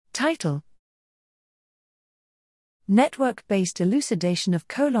Title: Network-based elucidation of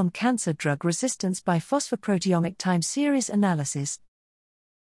colon cancer drug resistance by phosphoproteomic time series analysis.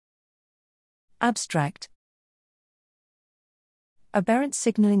 Abstract: Aberrant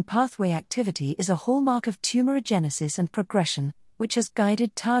signaling pathway activity is a hallmark of tumorigenesis and progression, which has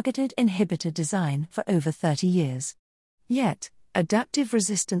guided targeted inhibitor design for over 30 years. Yet, adaptive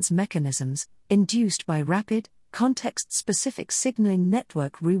resistance mechanisms, induced by rapid, context-specific signaling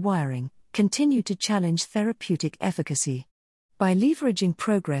network rewiring, continue to challenge therapeutic efficacy. By leveraging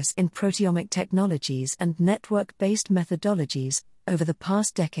progress in proteomic technologies and network-based methodologies, over the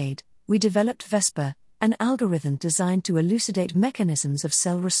past decade, we developed VESPER, an algorithm designed to elucidate mechanisms of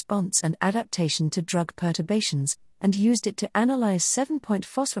cell response and adaptation to drug perturbations, and used it to analyze 7-point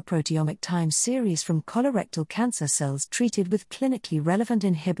phosphoproteomic time series from colorectal cancer cells treated with clinically relevant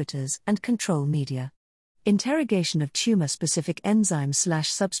inhibitors and control media. Interrogation of tumor-specific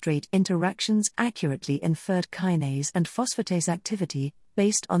enzyme/substrate interactions accurately inferred kinase and phosphatase activity,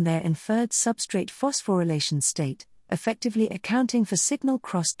 based on their inferred substrate phosphorylation state, effectively accounting for signal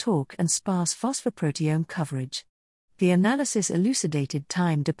crosstalk and sparse phosphoproteome coverage. The analysis elucidated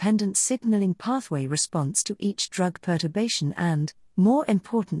time-dependent signaling pathway response to each drug perturbation and, more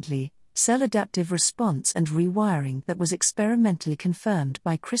importantly, cell-adaptive response and rewiring that was experimentally confirmed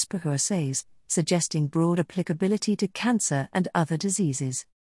by CRISPR assays, suggesting broad applicability to cancer and other diseases.